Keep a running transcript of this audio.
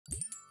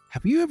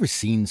Have you ever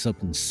seen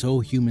something so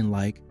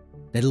human-like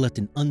that it left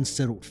an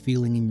unsettled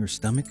feeling in your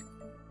stomach?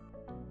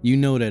 You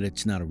know that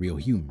it's not a real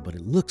human, but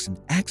it looks and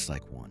acts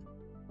like one.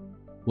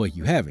 Well,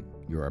 you haven't,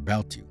 you're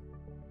about to.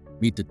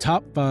 Meet the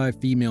top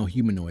 5 female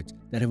humanoids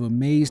that have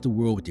amazed the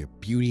world with their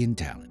beauty and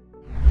talent.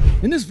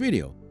 In this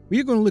video, we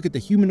are going to look at the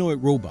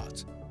humanoid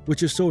robots,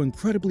 which are so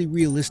incredibly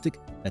realistic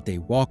that they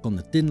walk on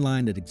the thin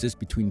line that exists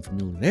between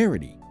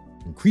familiarity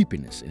and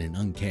creepiness in an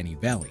uncanny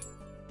valley.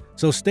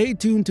 So stay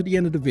tuned to the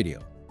end of the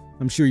video.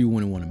 I'm sure you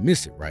wouldn't want to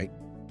miss it, right?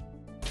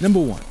 Number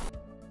 1.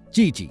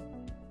 Giga.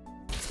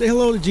 Say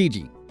hello to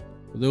Giga.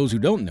 For those who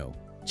don't know,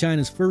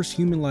 China's first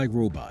human-like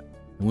robot.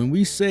 And when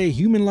we say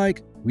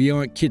human-like, we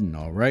aren't kidding,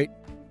 alright?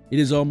 It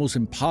is almost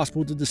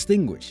impossible to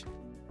distinguish.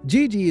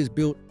 Giga is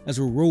built as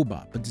a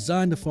robot, but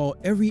designed to follow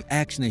every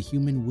action a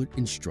human would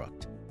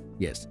instruct.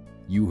 Yes,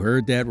 you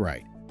heard that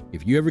right.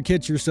 If you ever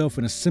catch yourself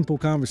in a simple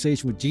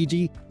conversation with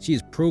Giga, she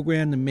is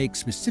programmed to make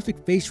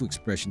specific facial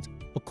expressions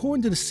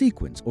according to the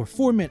sequence or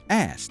format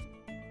asked.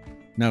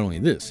 Not only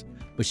this,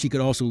 but she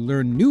could also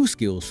learn new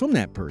skills from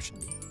that person.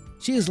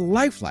 She is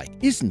lifelike,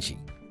 isn't she?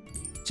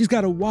 She's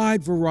got a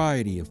wide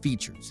variety of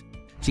features.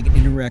 She can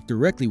interact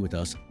directly with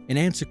us and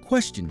answer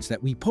questions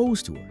that we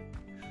pose to her.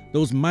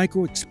 Those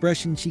micro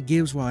expressions she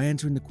gives while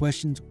answering the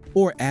questions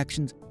or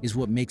actions is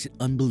what makes it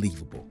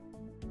unbelievable.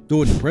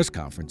 During the press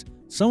conference,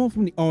 someone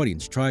from the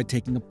audience tried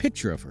taking a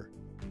picture of her.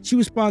 She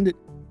responded,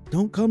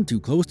 "Don't come too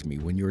close to me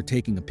when you're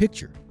taking a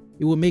picture.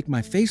 It will make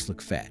my face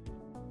look fat."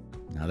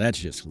 Now that's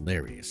just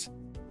hilarious.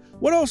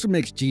 What also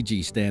makes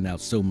Giga stand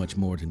out so much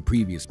more than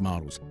previous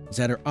models is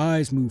that her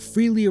eyes move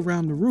freely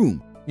around the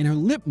room and her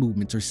lip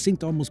movements are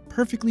synced almost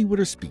perfectly with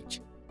her speech.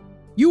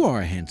 "You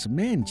are a handsome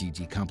man,"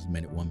 Giga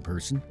complimented one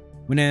person.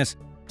 When asked,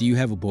 "Do you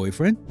have a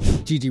boyfriend?"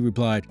 Giga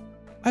replied,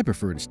 "I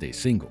prefer to stay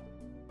single."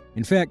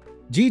 In fact,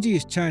 Giga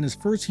is China's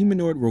first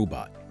humanoid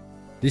robot.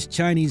 This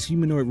Chinese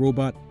humanoid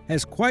robot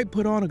has quite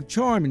put on a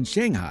charm in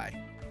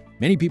Shanghai.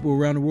 Many people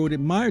around the world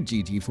admire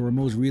Giga for her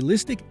most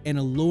realistic and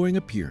alluring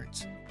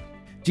appearance.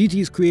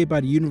 Giga is created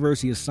by the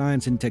University of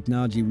Science and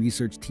Technology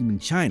research team in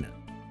China.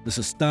 This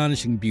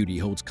astonishing beauty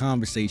holds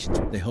conversations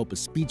with the help of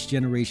speech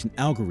generation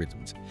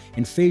algorithms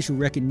and facial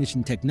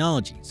recognition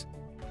technologies.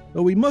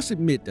 Though we must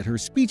admit that her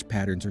speech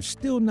patterns are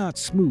still not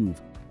smooth,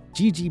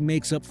 Giga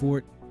makes up for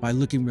it by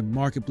looking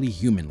remarkably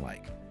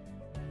human-like.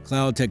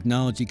 Cloud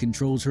technology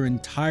controls her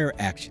entire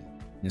action,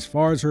 and as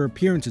far as her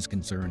appearance is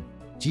concerned,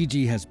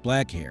 Giga has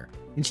black hair,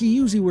 and she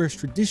usually wears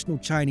traditional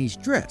Chinese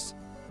dress.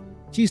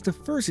 She is the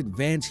first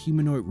advanced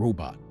humanoid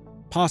robot,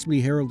 possibly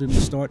heralding the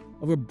start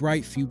of a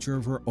bright future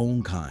of her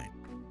own kind.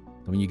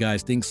 Don't you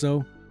guys think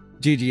so?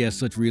 Giga has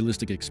such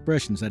realistic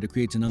expressions that it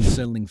creates an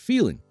unsettling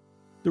feeling.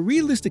 The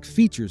realistic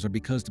features are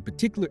because the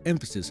particular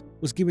emphasis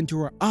was given to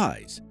her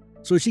eyes,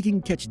 so she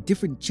can catch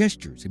different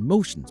gestures,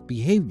 emotions,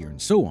 behavior, and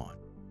so on.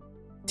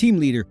 Team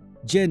leader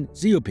Jen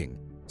Xiaoping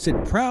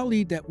said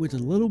proudly that with a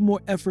little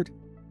more effort,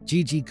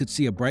 Giga could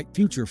see a bright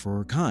future for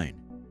her kind.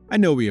 I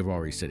know we have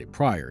already said it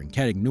prior and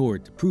can't ignore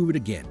it to prove it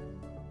again.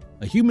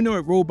 A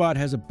humanoid robot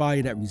has a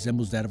body that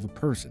resembles that of a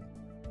person.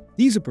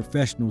 These are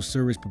professional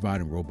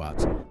service-providing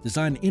robots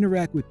designed to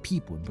interact with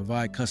people and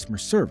provide customer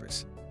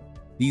service.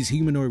 These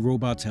humanoid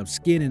robots have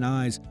skin and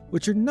eyes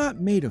which are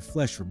not made of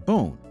flesh or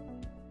bone.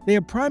 They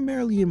are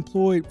primarily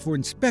employed for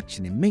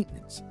inspection and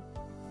maintenance.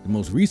 The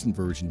most recent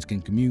versions can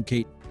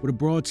communicate with a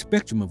broad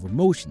spectrum of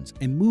emotions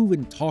and move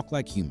and talk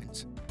like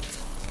humans.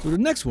 So the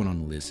next one on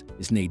the list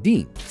is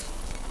Nadine.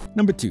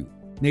 Number 2.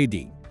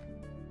 Nadine.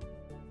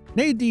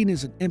 Nadine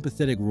is an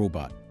empathetic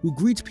robot who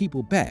greets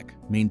people back,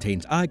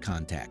 maintains eye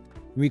contact,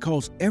 and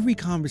recalls every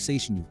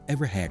conversation you've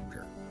ever had with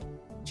her.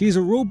 She is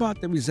a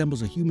robot that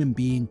resembles a human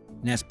being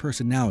and has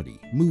personality,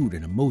 mood,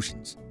 and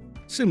emotions.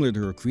 Similar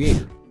to her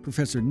creator,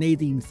 Professor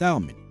Nadine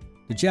Thalman,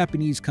 the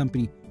Japanese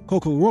company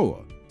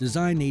Kokoroa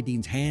designed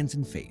Nadine's hands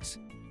and face.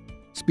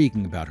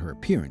 Speaking about her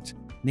appearance,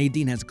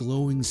 Nadine has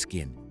glowing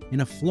skin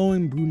and a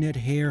flowing brunette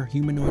hair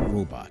humanoid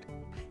robot.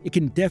 It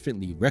can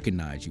definitely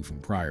recognize you from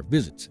prior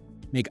visits,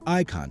 make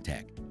eye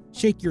contact,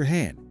 shake your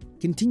hand,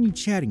 continue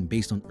chatting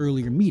based on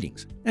earlier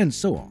meetings, and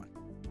so on.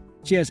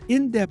 She has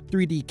in-depth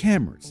 3D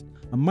cameras,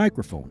 a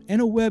microphone,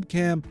 and a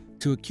webcam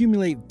to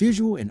accumulate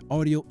visual and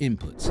audio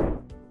inputs.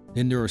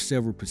 Then there are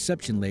several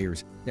perception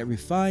layers that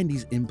refine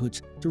these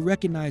inputs to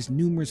recognize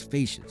numerous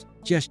faces,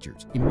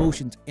 gestures,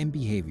 emotions, and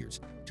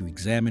behaviors to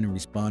examine and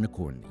respond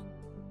accordingly.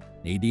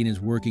 Nadine is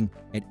working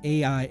at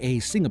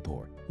AIA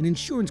Singapore, an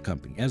insurance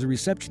company, as a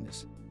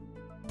receptionist.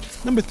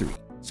 Number 3.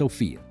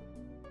 Sophia.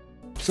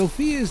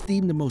 Sophia is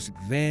deemed the most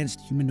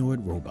advanced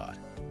humanoid robot.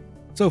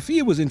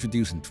 Sophia was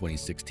introduced in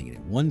 2016,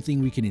 and one thing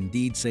we can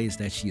indeed say is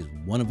that she is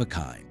one of a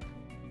kind.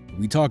 When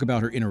we talk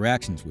about her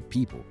interactions with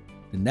people,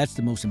 then that's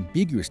the most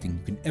ambiguous thing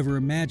you can ever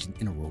imagine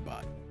in a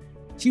robot.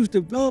 She was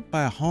developed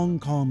by a Hong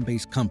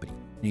Kong-based company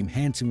named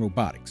Hanson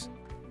Robotics.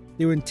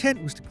 Their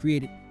intent was to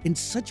create it in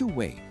such a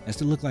way as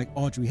to look like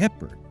Audrey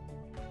Hepburn.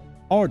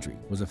 Audrey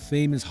was a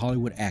famous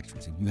Hollywood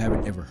actress, and you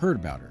haven't ever heard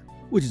about her,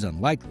 which is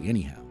unlikely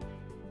anyhow.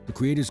 The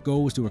creator's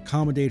goal was to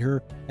accommodate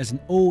her as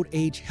an old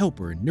age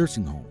helper in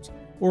nursing homes,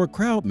 or a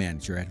crowd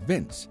manager at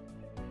events.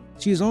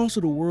 She is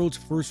also the world's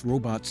first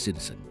robot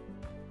citizen.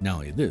 Not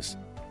only this,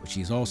 but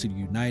she is also the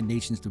United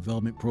Nations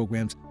Development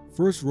Programme's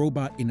first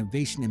robot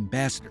innovation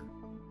ambassador.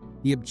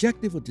 The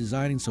objective of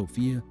designing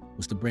Sophia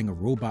was to bring a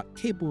robot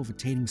capable of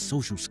attaining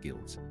social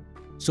skills.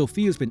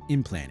 Sophia has been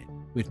implanted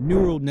with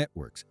neural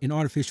networks and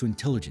artificial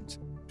intelligence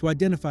to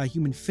identify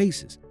human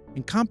faces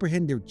and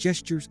comprehend their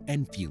gestures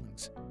and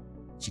feelings.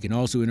 She can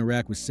also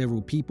interact with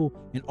several people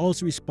and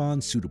also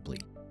respond suitably.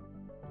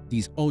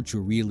 These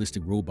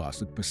ultra-realistic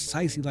robots look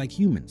precisely like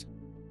humans.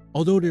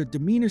 Although their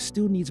demeanor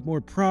still needs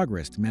more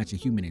progress to match a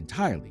human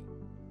entirely,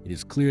 it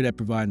is clear that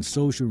providing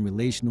social and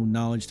relational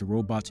knowledge to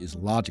robots is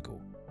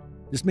logical.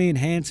 This may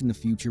enhance in the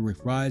future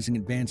with rising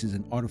advances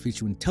in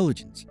artificial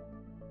intelligence.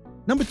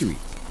 Number 3.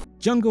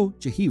 Junko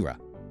Chihira.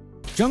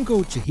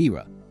 Junko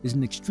Chihira is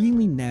an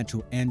extremely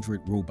natural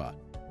android robot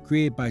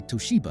created by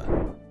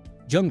Toshiba.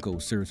 Junko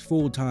serves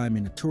full-time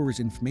in a tourist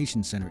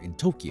information center in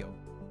Tokyo.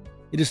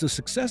 It is the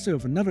successor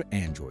of another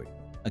android,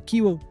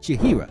 Akio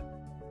Chihira,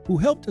 who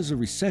helped as a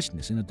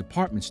receptionist in a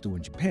department store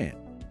in Japan.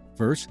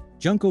 First,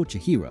 Junko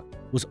Chihira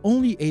was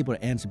only able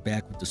to answer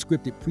back with the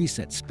scripted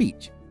preset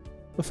speech,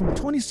 but from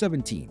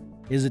 2017,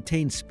 it has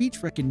attained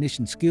speech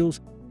recognition skills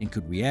and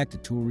could react to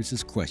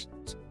tourists'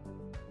 questions.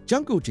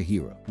 Junko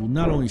Chihira will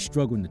not only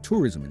struggle in the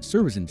tourism and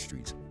service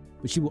industries,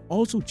 but she will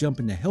also jump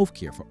into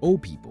healthcare for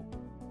old people.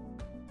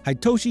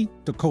 Hitoshi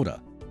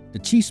Tokota, the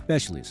chief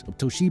specialist of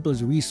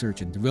Toshiba's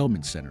Research and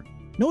Development Center,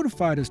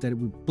 notified us that it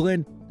would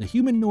blend the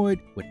humanoid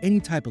with any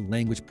type of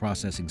language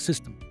processing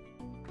system.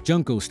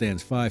 Junko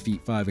stands 5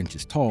 feet 5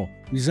 inches tall,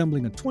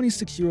 resembling a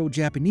 26-year-old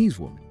Japanese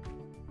woman.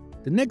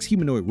 The next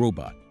humanoid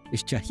robot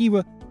is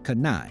Chihira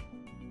Kanai.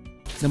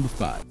 Number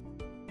 5.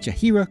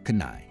 Chihira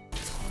Kanai.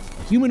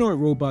 A humanoid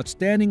robot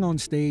standing on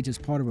stage as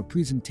part of a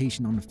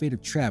presentation on the fate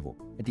of travel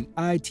at the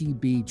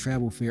ITB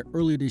Travel Fair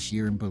earlier this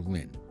year in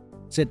Berlin,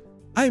 said,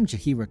 "I am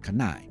Chihira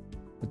Kanai,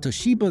 a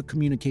Toshiba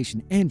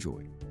communication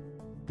android."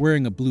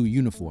 Wearing a blue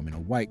uniform and a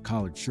white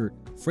collared shirt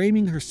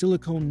framing her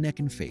silicone neck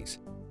and face,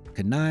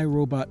 Kanai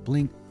robot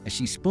blinked as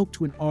she spoke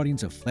to an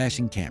audience of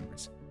flashing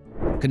cameras.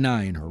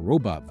 Kanai in her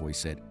robot voice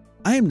said,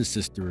 "I am the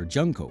sister of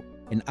Junko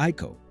and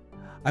Aiko.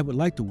 I would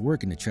like to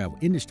work in the travel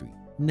industry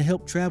and to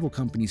help travel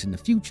companies in the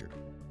future."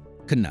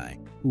 Kanai,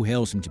 who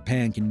hails from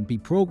Japan, can be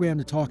programmed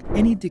to talk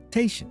any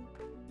dictation,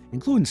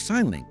 including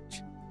sign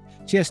language.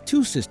 She has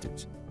 2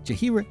 sisters,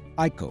 Chihira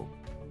Aiko,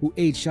 who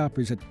aid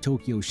shoppers at the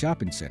Tokyo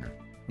Shopping Center,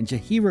 and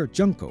Chihira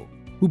Junko,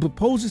 who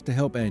proposes to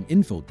help at an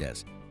info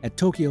desk at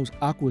Tokyo's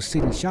Aqua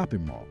City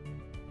shopping mall.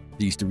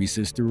 These 3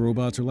 sister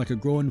robots are like a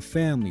growing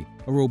family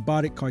of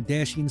robotic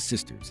Kardashian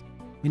sisters,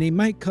 and they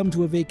might come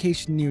to a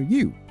vacation near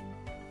you.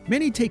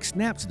 Many take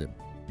snaps of them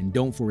and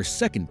don't for a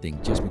second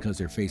think just because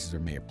their faces are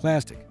made of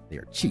plastic, they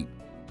are cheap.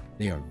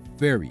 They are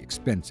very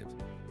expensive.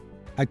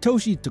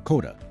 Hitoshi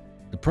Tokota,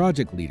 the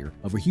project leader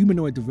of a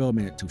humanoid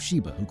development at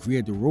Toshiba who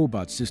created the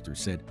robot sister,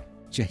 said,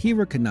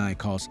 "Chihira Kanai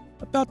costs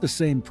about the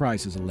same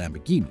price as a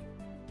Lamborghini.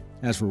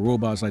 As for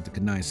robots like the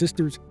Kanai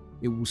sisters,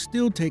 it will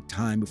still take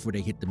time before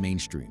they hit the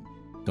mainstream.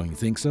 Don't you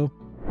think so?"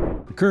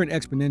 The current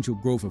exponential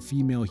growth of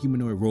female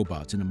humanoid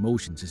robots and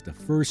emotions is the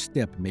first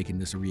step in making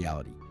this a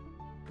reality.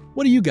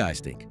 What do you guys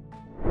think?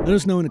 Let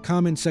us know in the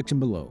comments section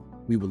below.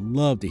 We would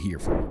love to hear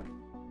from you.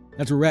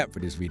 That's a wrap for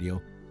this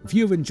video. If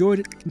you have enjoyed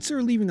it,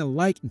 consider leaving a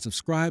like and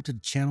subscribe to the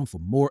channel for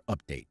more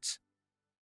updates.